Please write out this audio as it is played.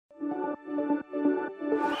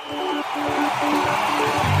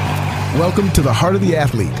Welcome to the Heart of the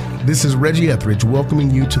Athlete. This is Reggie Etheridge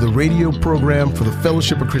welcoming you to the radio program for the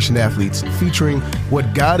Fellowship of Christian Athletes, featuring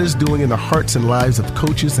what God is doing in the hearts and lives of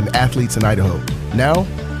coaches and athletes in Idaho. Now,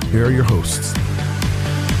 here are your hosts.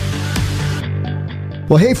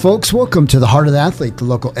 Well, hey, folks, welcome to the Heart of the Athlete, the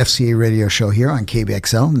local FCA radio show here on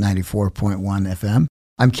KBXL 94.1 FM.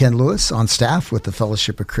 I'm Ken Lewis, on staff with the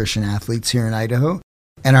Fellowship of Christian Athletes here in Idaho.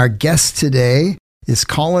 And our guest today is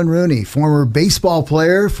Colin Rooney, former baseball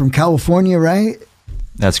player from California, right?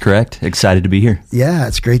 That's correct. Excited to be here. Yeah,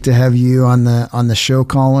 it's great to have you on the show,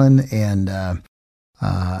 Colin. And I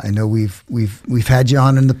know we've had you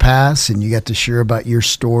on in the past, and you got to share about your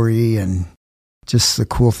story and just the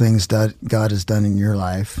cool things that God has done in your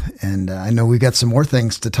life. And I know we've got some more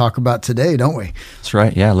things to talk about today, don't we? That's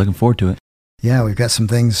right. Yeah, looking forward to it. Yeah, we've got some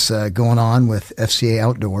things going on with FCA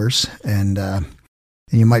Outdoors, and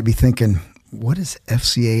you might be thinking, what is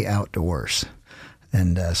FCA Outdoors?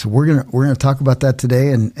 And so we're gonna talk about that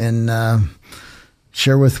today and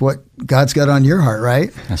share with what God's got on your heart,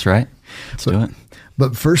 right? That's right. Let's do it.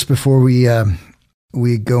 But first, before we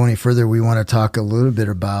go any further, we want to talk a little bit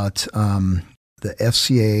about the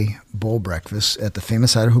FCA Bowl Breakfast at the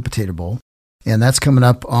famous Idaho Potato Bowl. And that's coming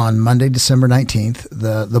up on Monday, December 19th.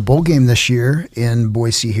 The bowl game this year in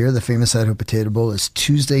Boise here, the famous Idaho Potato Bowl, is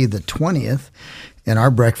Tuesday the 20th. And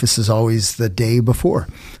our breakfast is always the day before.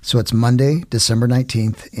 So it's Monday, December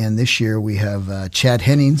 19th. And this year we have Chad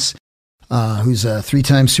Hennings, who's a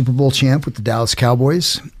three-time Super Bowl champ with the Dallas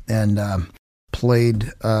Cowboys and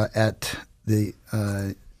played for the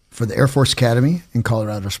Air Force Academy in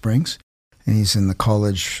Colorado Springs. And he's in the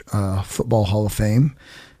College Football Hall of Fame.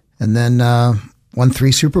 And then won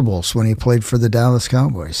 3 Super Bowls when he played for the Dallas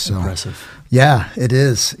Cowboys. So, impressive. Yeah, it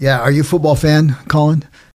is. Yeah, are you a football fan, Colin?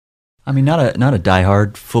 I mean, not a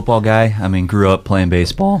diehard football guy. I mean, grew up playing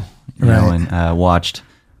baseball, you know, and watched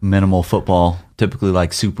minimal football. Typically,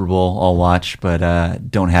 like Super Bowl, I'll watch, but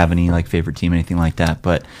don't have any like favorite team, anything like that.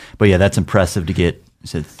 But yeah, that's impressive to get. You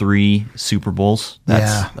said 3 Super Bowls.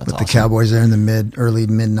 That's with awesome. The Cowboys there in the early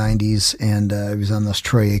mid '90s, and he was on those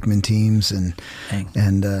Troy Aikman teams,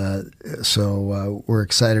 so we're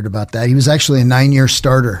excited about that. He was actually a 9-year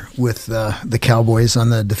starter with the Cowboys on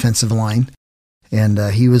the defensive line, and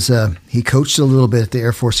he coached a little bit at the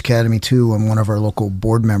Air Force Academy too. And one of our local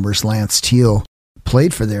board members, Lance Teal,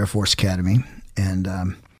 played for the Air Force Academy, and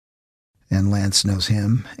Lance knows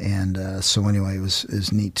him, and so anyway, it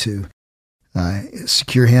was neat to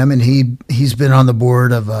secure him, and he's been on the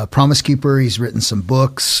board of Promise Keeper. He's written some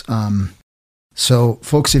books. So,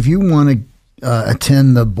 folks, if you want to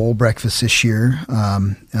attend the bowl breakfast this year,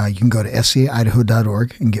 you can go to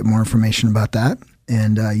fcaidaho.org and get more information about that,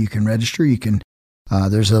 and you can register. You can.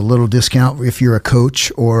 There's a little discount if you're a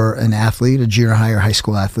coach or an athlete, a junior high or high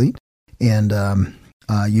school athlete, and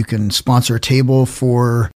you can sponsor a table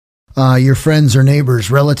for your friends or neighbors,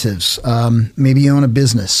 relatives. Maybe you own a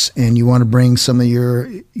business and you want to bring some of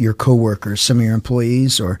your coworkers, some of your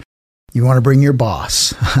employees, or you want to bring your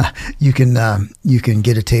boss. You can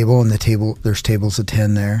get a table, and there's tables of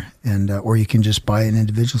 10 there, and or you can just buy an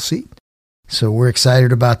individual seat. So we're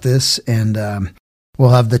excited about this, and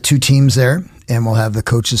we'll have the 2 teams there, and we'll have the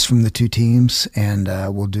coaches from the 2 teams, and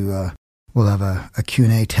we'll have a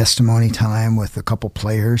Q&A testimony time with a couple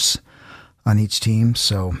players on each team.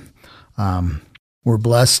 So we're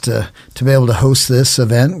blessed to be able to host this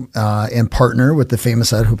event and partner with the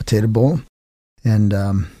famous Idaho Potato Bowl. And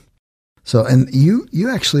you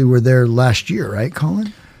actually were there last year, right,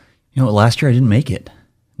 Colin? You know, last year I didn't make it.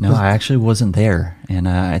 No, I actually wasn't there, and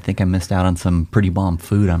I think I missed out on some pretty bomb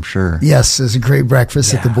food, I'm sure. Yes, it was a great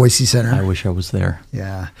breakfast at the Boise Center. I wish I was there.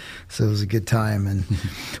 Yeah, so it was a good time. And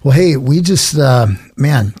well, hey, we just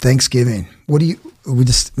Thanksgiving. It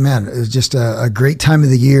was just a great time of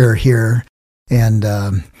the year here. And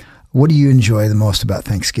what do you enjoy the most about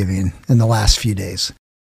Thanksgiving in the last few days?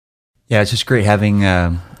 Yeah, it's just great having.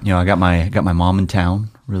 I got my mom in town.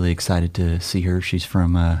 Really excited to see her. She's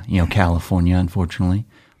from California, unfortunately,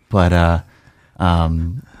 but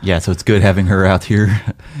so it's good having her out here,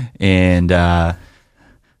 and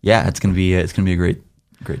it's gonna be a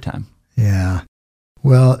great time. Yeah.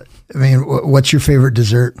 Well, I mean, what's your favorite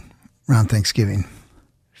dessert around Thanksgiving?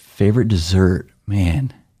 Favorite dessert,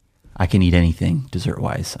 man. I can eat anything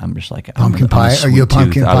dessert-wise. I'm just like pumpkin pie. Are you a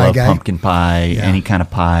pumpkin pie guy? I love pumpkin pie. Yeah. Any kind of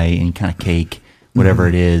pie, any kind of cake, whatever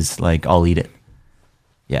it is. Like I'll eat it.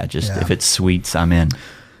 Yeah, if it's sweets, I'm in.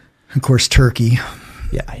 Of course, turkey.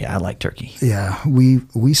 Yeah, I like turkey. Yeah,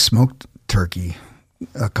 we smoked turkey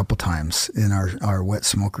a couple times in our wet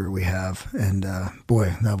smoker we have, and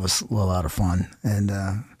boy, that was a lot of fun. And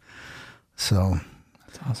so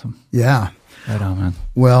That's awesome. Yeah. Right on, man.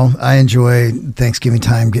 Well, I enjoy Thanksgiving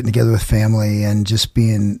time, getting together with family and just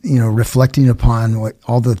being, reflecting upon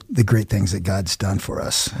all the great things that God's done for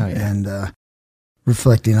us. Oh, yeah. And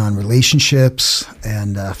reflecting on relationships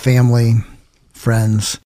and family,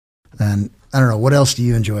 friends. And I don't know, what else do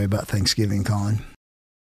you enjoy about Thanksgiving, Colin?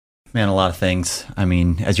 Man, a lot of things. I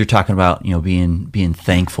mean, as you're talking about, being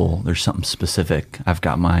thankful, there's something specific. I've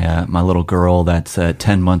got my little girl that's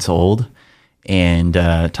 10 months old, and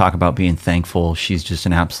talk about being thankful. She's just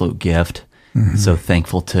an absolute gift. Mm-hmm. So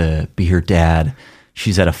thankful to be her dad.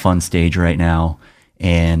 She's at a fun stage right now,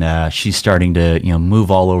 and she's starting to move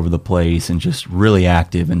all over the place and just really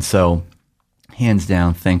active. And so, hands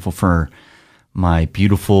down, thankful for my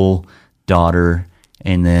beautiful daughter.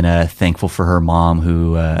 And then thankful for her mom,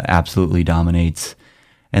 who absolutely dominates.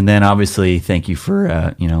 And then obviously thank you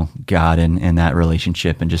for God and that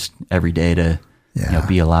relationship, and just every day to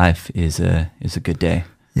be alive is a good day.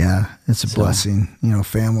 Yeah, it's a blessing.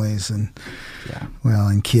 Families and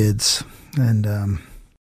and kids and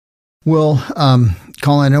Colin,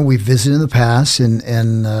 I know we've visited in the past,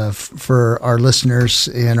 and for our listeners,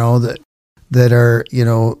 that are,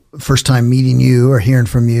 first time meeting you or hearing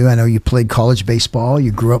from you. I know you played college baseball.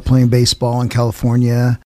 You grew up playing baseball in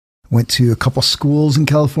California, went to a couple schools in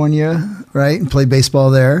California, right? And played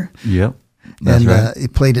baseball there. Yep. That's right. You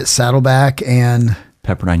played at Saddleback and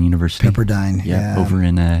Pepperdine University. Yeah. Over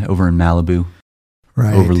in Malibu.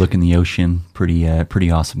 Right. Overlooking the ocean.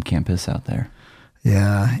 Pretty awesome campus out there.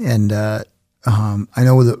 Yeah. And, I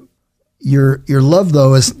know that your love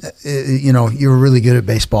though is, you were really good at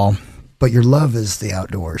baseball, but your love is the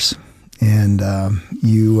outdoors, and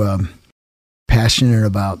you passionate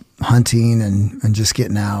about hunting and just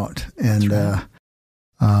getting out. And right.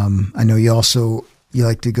 I know you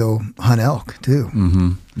like to go hunt elk too.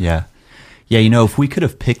 Mm-hmm. Yeah. If we could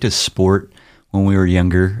have picked a sport when we were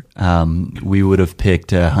younger, we would have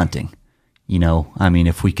picked hunting.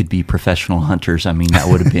 If we could be professional hunters, that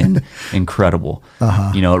would have been incredible.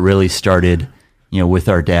 Uh-huh. It really started with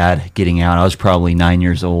our dad getting out. I was probably 9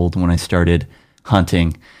 years old when I started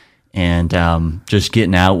hunting, and just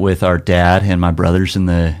getting out with our dad and my brothers in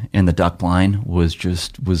the duck blind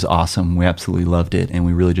was awesome. We absolutely loved it, and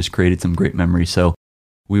we really just created some great memories. So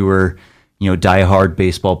we were, diehard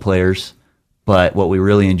baseball players, but what we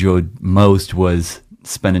really enjoyed most was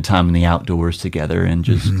spending time in the outdoors together, and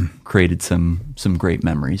just created some great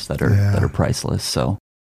memories that are priceless. So.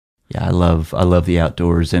 Yeah, I love the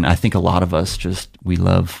outdoors, and I think a lot of us we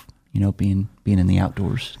love, being in the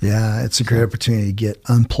outdoors. Yeah, it's a great opportunity to get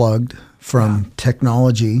unplugged from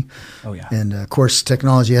technology. Oh yeah. And of course,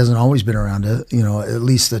 technology hasn't always been around. At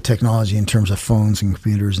least the technology in terms of phones and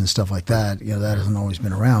computers and stuff like that, that hasn't always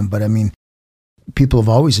been around. But people have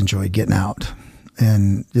always enjoyed getting out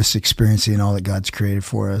and just experiencing all that God's created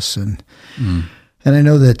for us. And I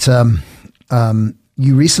know that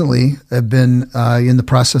you recently have been in the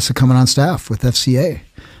process of coming on staff with FCA,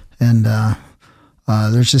 and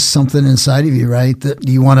there's just something inside of you, right? That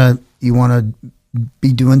you want to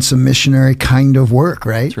be doing some missionary kind of work,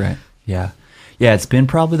 right? That's right. Yeah. It's been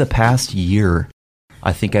probably the past year.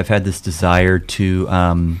 I think I've had this desire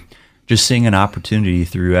to just seeing an opportunity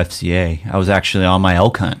through FCA. I was actually on my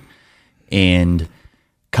elk hunt, and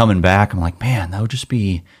coming back, I'm like, man, that would just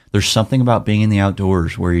be. There's something about being in the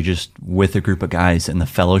outdoors where you're just with a group of guys, and the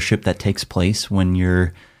fellowship that takes place when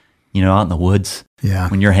you're, out in the woods. Yeah.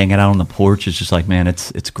 When you're hanging out on the porch, it's just like, man,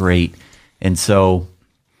 it's great. And so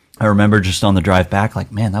I remember just on the drive back,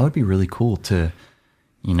 like, man, that would be really cool to,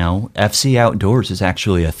 FC Outdoors is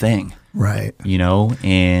actually a thing. Right.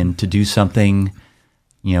 And to do something,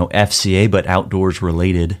 FCA, but outdoors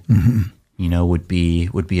related, would be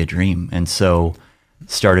a dream. And so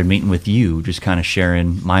started meeting with you, just kind of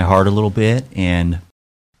sharing my heart a little bit. And,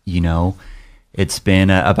 it's been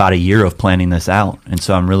about a year of planning this out. And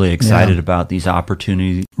so I'm really excited about these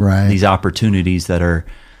opportunities, that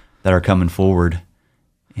are coming forward,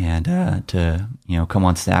 and to, come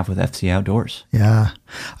on staff with FC Outdoors. Yeah.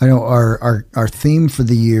 I know our theme for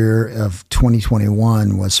the year of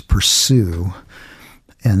 2021 was pursue.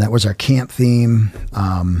 And that was our camp theme.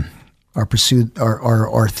 Our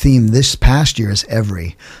theme this past year is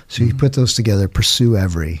every. So you put those together, pursue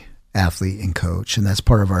every athlete and coach. And that's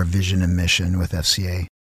part of our vision and mission with FCA.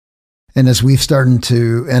 And as we've started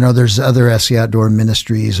to, I know there's other FCA outdoor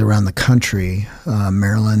ministries around the country,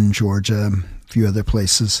 Maryland, Georgia, a few other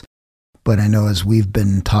places. But I know as we've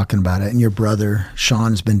been talking about it, and your brother,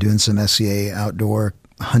 Sean's been doing some FCA outdoor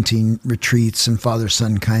hunting retreats and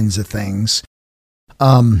father-son kinds of things.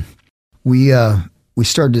 We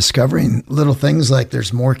started discovering little things like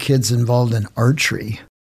there's more kids involved in archery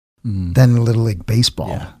than Little League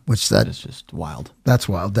Baseball, which that is just wild. That's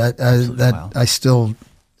wild. That wild. I still,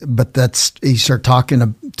 but that's, you start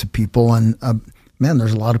talking to people and man,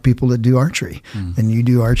 there's a lot of people that do archery and you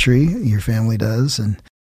do archery, your family does. And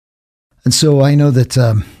so I know that,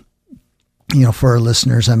 for our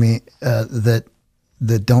listeners, I mean, that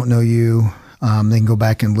don't know you, they can go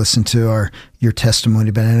back and listen to your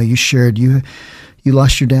testimony, but I know you shared, you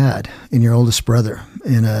lost your dad and your oldest brother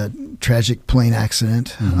in a tragic plane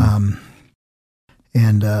accident. And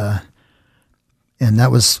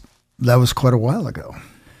that was quite a while ago.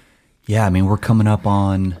 Yeah. I mean, we're coming up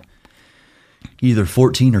on either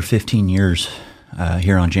 14 or 15 years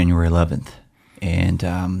here on January 11th. And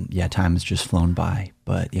time has just flown by.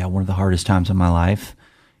 But yeah, one of the hardest times of my life,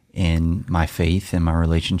 and my faith and my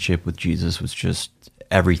relationship with Jesus was just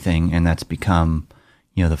everything. And that's become,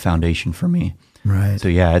 the foundation for me. Right. So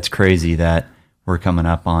yeah, it's crazy that we're coming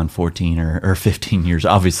up on 14 or 15 years.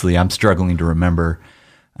 Obviously, I'm struggling to remember.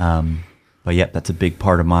 But yeah, that's a big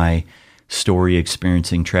part of my story,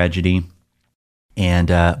 experiencing tragedy. And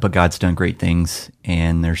but God's done great things,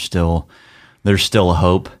 and there's still a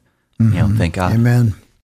hope. Thank God. Amen.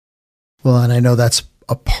 Well, and I know that's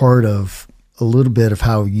a part of a little bit of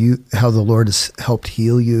how the Lord has helped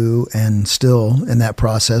heal you, and still in that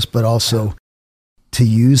process, but also to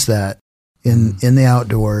use that in the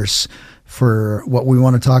outdoors for what we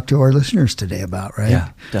want to talk to our listeners today about, right? Yeah,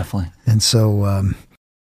 definitely. And so,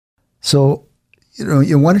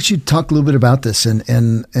 why don't you talk a little bit about this and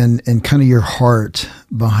kind of your heart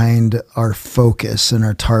behind our focus and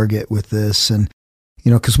our target with this, and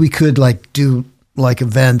because we could do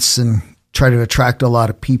events and try to attract a lot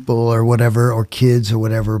of people or whatever, or kids or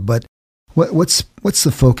whatever, but what's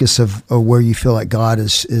the focus of where you feel like God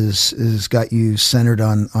is got you centered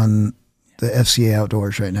on the FCA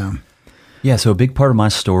outdoors right now? Yeah, so a big part of my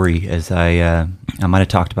story, as I might have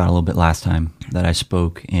talked about a little bit last time that I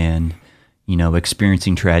spoke, and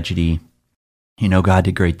experiencing tragedy. God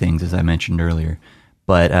did great things, as I mentioned earlier,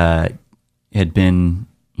 but it had been,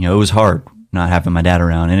 it was hard not having my dad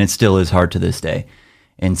around, and it still is hard to this day.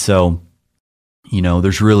 And so,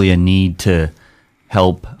 there's really a need to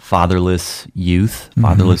help fatherless youth,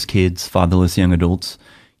 fatherless kids, fatherless young adults,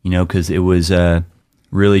 because it was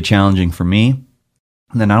really challenging for me.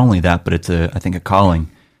 And then not only that, but it's I think a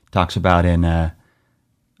calling. Talks about in, I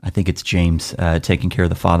think it's James, taking care of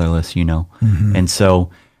the fatherless, And so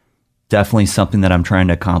definitely something that I'm trying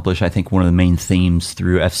to accomplish. I think one of the main themes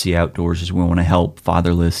through FCA Outdoors is we want to help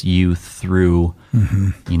fatherless youth through,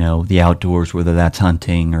 the outdoors, whether that's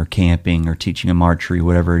hunting or camping or teaching them archery,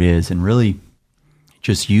 whatever it is, and really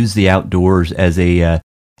just use the outdoors as a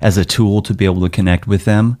tool to be able to connect with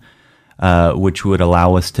them, which would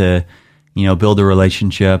allow us to, build a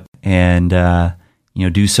relationship and,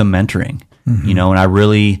 do some mentoring, and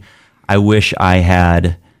I wish I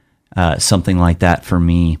had something like that for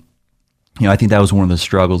me. I think that was one of the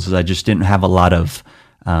struggles, is I just didn't have a lot of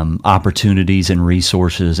opportunities and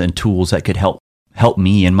resources and tools that could help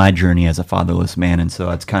me in my journey as a fatherless man. And so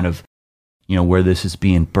that's kind of, where this is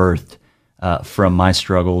being birthed from my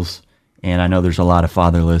struggles. And I know there's a lot of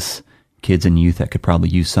fatherless kids and youth that could probably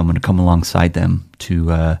use someone to come alongside them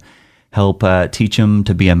to help teach them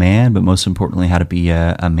to be a man, but most importantly, how to be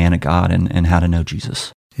a man of God and how to know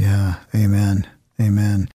Jesus. Yeah. Amen.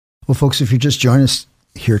 Amen. Well, folks, if you just joined us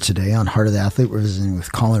here today on Heart of the Athlete, we're visiting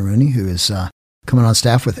with Colin Rooney, who is coming on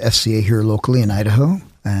staff with FCA here locally in Idaho,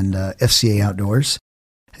 and FCA Outdoors.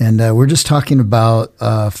 And we're just talking about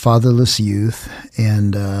fatherless youth,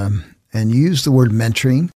 and you use the word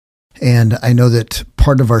mentoring. And I know that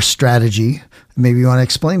part of our strategy, maybe you want to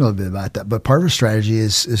explain a little bit about that, but part of our strategy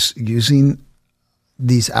is using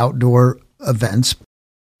these outdoor events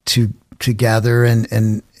to gather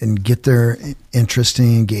and get their interest and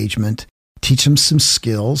engagement, teach them some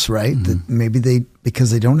skills, right? That maybe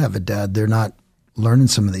because they don't have a dad, they're not learning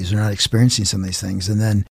some of these, they're not experiencing some of these things. And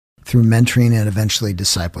then through mentoring and eventually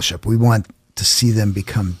discipleship, we want to see them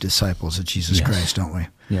become disciples of Jesus Christ, don't we?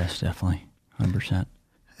 Yes, definitely. 100%.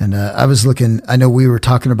 And I was looking, I know we were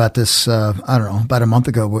talking about this, about a month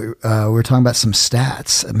ago. We were talking about some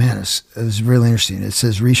stats. Man, it was really interesting. It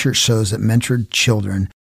says research shows that mentored children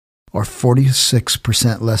are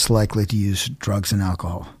 46% less likely to use drugs and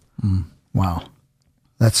alcohol. Wow.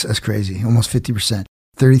 That's crazy. Almost 50%.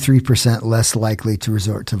 33% less likely to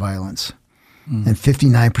resort to violence. And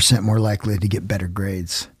 59% more likely to get better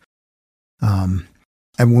grades. And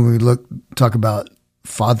when we talk about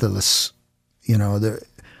fatherless,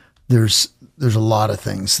 there's a lot of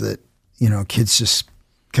things that, kids just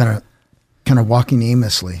kind of walking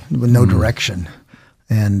aimlessly with no direction.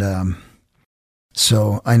 And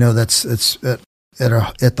so I know it's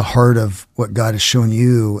at the heart of what God has shown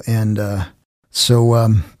you. And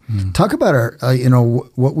talk about our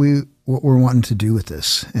what we're wanting to do with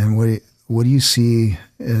this, and what do you see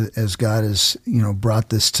as God has brought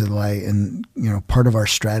this to light, and part of our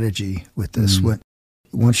strategy with this.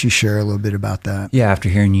 Why don't you share a little bit about that? Yeah, after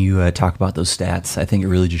hearing you talk about those stats, I think it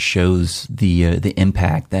really just shows the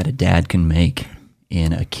impact that a dad can make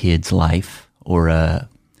in a kid's life or a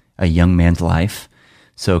young man's life.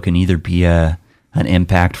 So it can either be an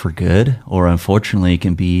impact for good, or unfortunately it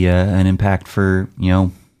can be an impact for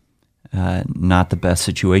not the best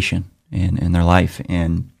situation in their life.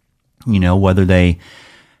 And whether they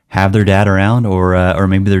have their dad around, or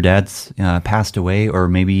maybe their dad's passed away, or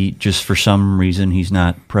maybe just for some reason he's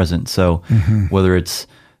not present. So whether it's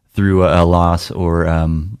through a loss, or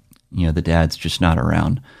the dad's just not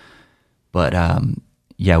around. But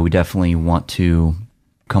we definitely want to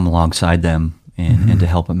come alongside them and to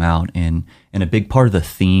help them out. And a big part of the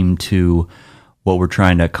theme to what we're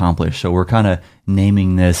trying to accomplish. So we're kind of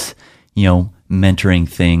naming this, mentoring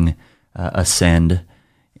thing, Ascend.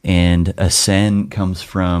 And Ascend comes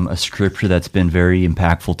from a scripture that's been very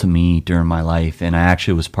impactful to me during my life. And I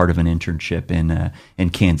actually was part of an internship in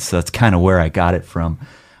Kansas. So that's kind of where I got it from.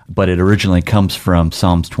 But it originally comes from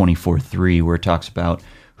Psalms 24:3, where it talks about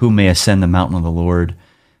who may ascend the mountain of the Lord,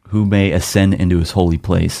 who may ascend into his holy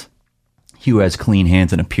place. He who has clean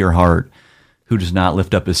hands and a pure heart, who does not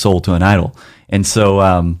lift up his soul to an idol. And so,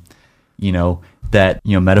 that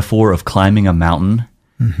metaphor of climbing a mountain.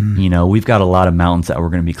 We've got a lot of mountains that we're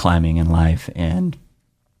going to be climbing in life. And,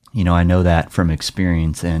 I know that from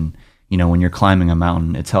experience. And, when you're climbing a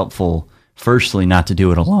mountain, it's helpful, firstly, not to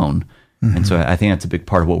do it alone. And so I think that's a big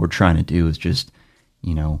part of what we're trying to do, is just,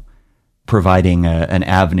 providing an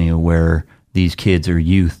avenue where these kids or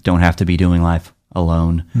youth don't have to be doing life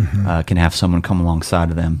alone, can have someone come alongside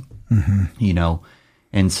of them,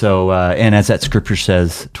 And so, and as that scripture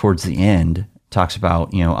says towards the end, talks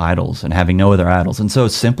about, idols and having no other idols. And so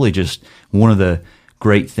it's simply just one of the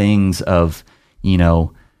great things of,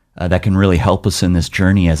 that can really help us in this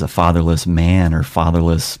journey as a fatherless man or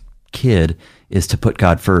fatherless kid, is to put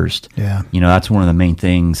God first. Yeah. That's one of the main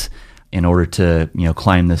things in order to,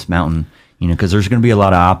 climb this mountain, because there's going to be a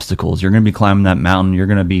lot of obstacles. You're going to be climbing that mountain. You're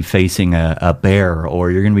going to be facing a bear, or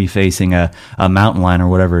you're going to be facing a mountain lion, or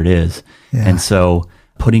whatever it is. Yeah. And so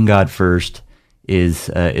putting God first is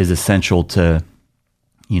essential to,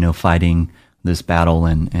 fighting this battle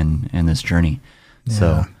and this journey. Yeah.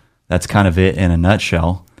 So that's kind of it in a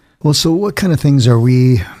nutshell. Well, so what kind of things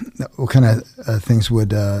would,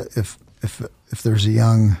 if there's a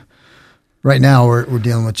young, right now we're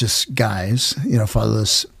dealing with just guys,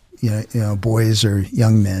 fatherless, boys or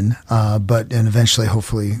young men, and eventually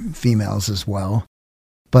hopefully females as well.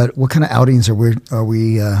 But what kind of outings are we,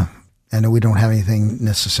 I know we don't have anything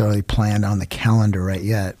necessarily planned on the calendar right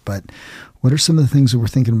yet, but what are some of the things that we're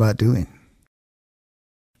thinking about doing?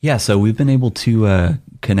 Yeah, so we've been able to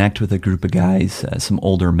connect with a group of guys, some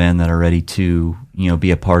older men that are ready to,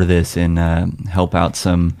 be a part of this and help out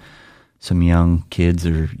some young kids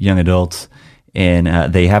or young adults.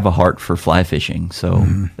 And they have a heart for fly fishing. So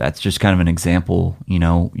that's just kind of an example,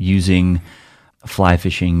 using fly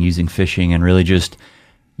fishing, using fishing, and really just,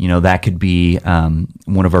 that could be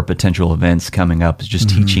one of our potential events coming up, is just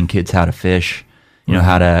teaching kids how to fish,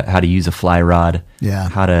 how to use a fly rod,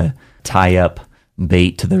 how to tie up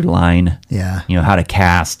bait to their line, how to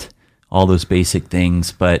cast, all those basic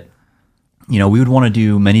things. But, we would want to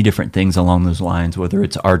do many different things along those lines, whether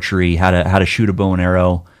it's archery, how to shoot a bow and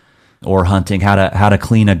arrow, or hunting, how to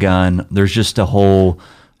clean a gun. There's just a whole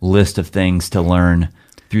list of things to learn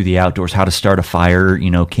through the outdoors, how to start a fire,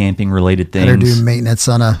 camping related things. How to do maintenance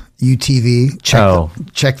on a UTV,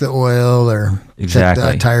 check the oil, or check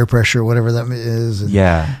the tire pressure, whatever that is.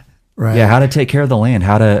 Right. Yeah, how to take care of the land,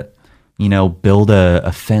 how to, build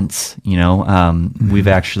a fence, We've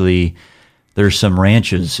actually, there's some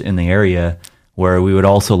ranches in the area where we would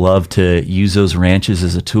also love to use those ranches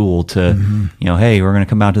as a tool to, hey, we're going to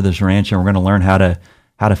come out to this ranch and we're going to learn how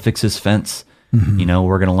to fix this fence.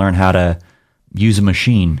 We're going to learn how to use a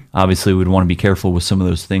machine. Obviously, we'd want to be careful with some of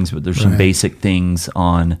those things, but there's some basic things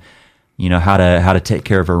on, how to take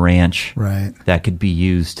care of a ranch that could be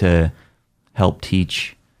used to help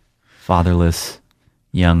teach fatherless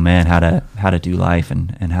young men how to do life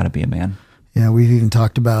and how to be a man. Yeah, we've even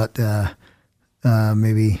talked about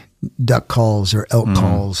maybe duck calls or elk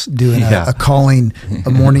calls, doing a calling,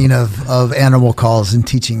 a morning of animal calls, and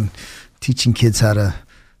teaching kids how to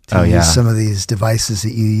use some of these devices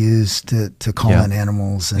that you use to call in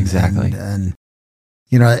animals. And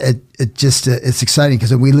it's exciting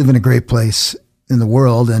because we live in a great place in the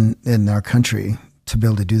world and in our country to be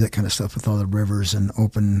able to do that kind of stuff with all the rivers and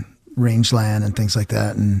open rangeland and things like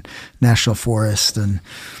that, and national forest. And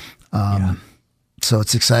so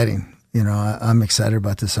it's exciting. I'm excited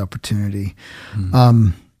about this opportunity.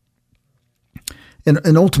 And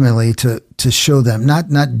ultimately to show them,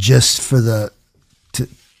 not just for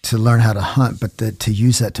to learn how to hunt, but to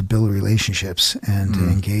use that to build relationships and to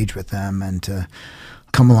engage with them and to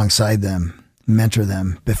come alongside them, mentor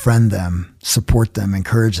them, befriend them, support them,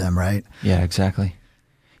 encourage them, right? Yeah, exactly.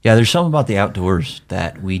 Yeah, there's something about the outdoors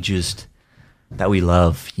that we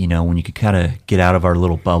love, when you could kind of get out of our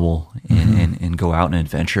little bubble and go out and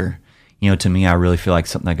adventure. To me, I really feel like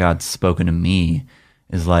something that God's spoken to me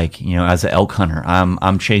is like, as an elk hunter,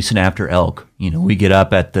 I'm chasing after elk. We get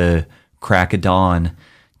up at the crack of dawn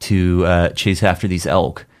to chase after these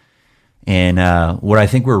elk. And what I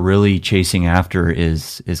think we're really chasing after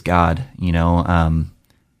is God,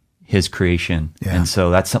 His creation. Yeah. And so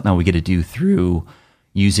that's something that we get to do through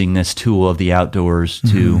using this tool of the outdoors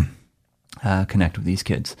to connect with these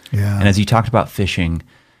kids. Yeah. And as you talked about fishing,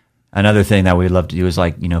 another thing that we'd love to do is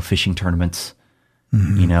like, fishing tournaments,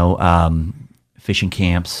 fishing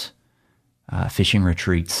camps, fishing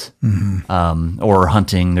retreats, or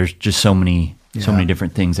hunting. There's just so many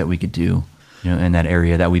different things that we could do, in that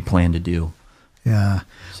area that we plan to do. Yeah.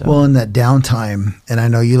 So. Well, in that downtime, and I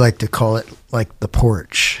know you like to call it like the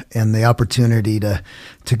porch, and the opportunity to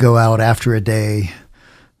go out after a day,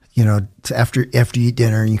 after you eat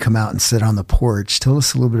dinner and you come out and sit on the porch. Tell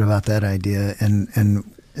us a little bit about that idea and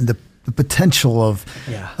the potential of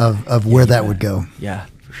where that would go. Yeah,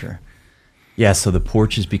 for sure. Yeah, so the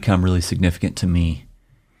porch has become really significant to me.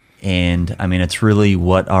 And I mean, it's really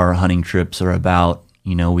what our hunting trips are about.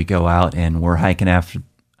 We go out and we're hiking after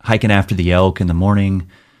the elk in the morning.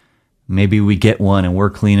 Maybe we get one and we're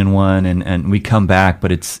cleaning one and we come back,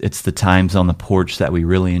 but it's the times on the porch that we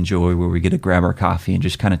really enjoy, where we get to grab our coffee and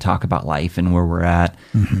just kind of talk about life and where we're at.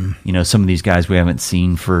 Some of these guys we haven't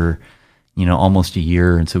seen for, almost a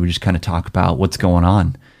year. And so we just kind of talk about what's going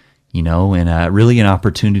on, and really an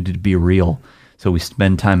opportunity to be real. So we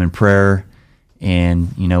spend time in prayer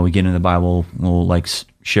and, we get into the Bible, we'll like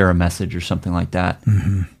share a message or something like that.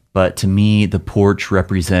 But to me, the porch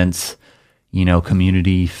represents,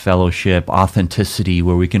 community, fellowship, authenticity,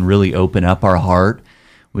 where we can really open up our heart.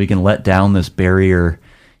 We can let down this barrier.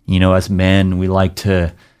 As men, we like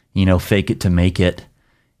to, fake it to make it.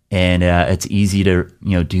 And it's easy to,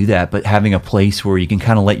 do that. But having a place where you can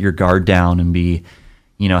kind of let your guard down and be,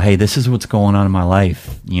 hey, this is what's going on in my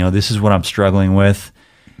life. This is what I'm struggling with.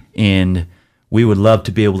 And we would love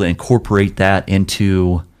to be able to incorporate that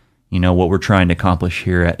into, what we're trying to accomplish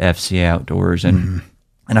here at FCA Outdoors. And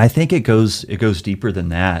and I think it goes deeper than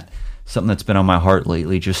that. Something that's been on my heart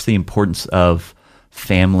lately, just the importance of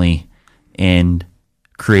family and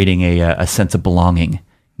creating a sense of belonging.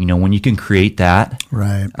 When you can create that,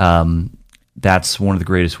 right? That's one of the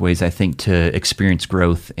greatest ways, I think, to experience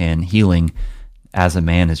growth and healing as a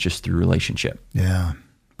man, is just through relationship. Yeah.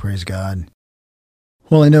 Praise God.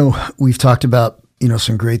 Well, I know we've talked about,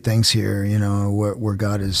 some great things here, where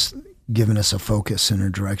God has given us a focus and a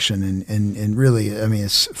direction, and really, I mean,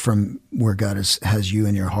 it's from where God has you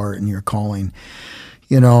in your heart and your calling,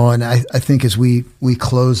 and I think as we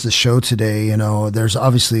close the show today, there's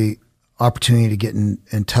obviously opportunity to get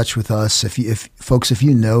in touch with us. If folks,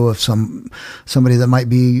 you know of somebody that might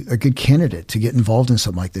be a good candidate to get involved in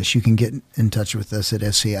something like this, you can get in touch with us at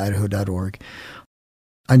fcaidaho.org.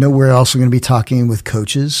 I know we're also going to be talking with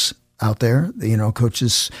coaches out there,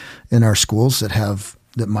 coaches in our schools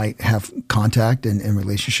that might have contact and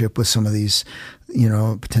relationship with some of these,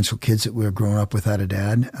 potential kids that we're growing up without a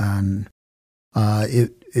dad. And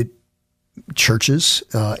churches,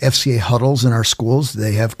 FCA huddles in our schools,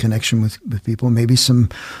 they have connection with people, maybe some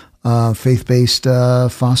faith-based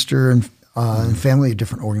foster and family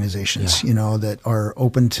different organizations, that are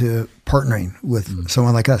open to partnering with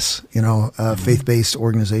someone like us, a faith-based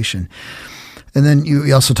organization. And then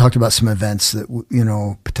you also talked about some events that,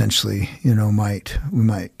 potentially, we might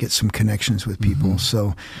get some connections with people.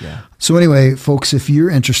 So anyway, folks, if you're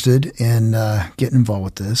interested in getting involved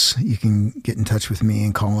with this, you can get in touch with me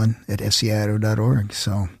and Colin at fcaidaho.org.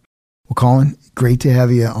 So, well, Colin, great to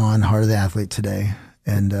have you on Heart of the Athlete today.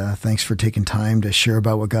 And thanks for taking time to share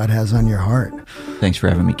about what God has on your heart. Thanks for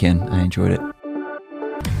having me, Ken. I enjoyed it.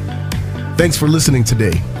 Thanks for listening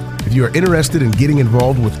today. If you are interested in getting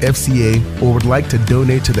involved with FCA or would like to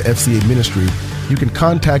donate to the FCA ministry, you can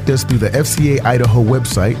contact us through the FCA Idaho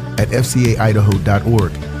website at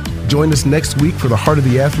fcaidaho.org. Join us next week for the Heart of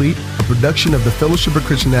the Athlete, a production of the Fellowship of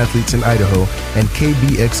Christian Athletes in Idaho and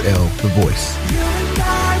KBXL, The Voice.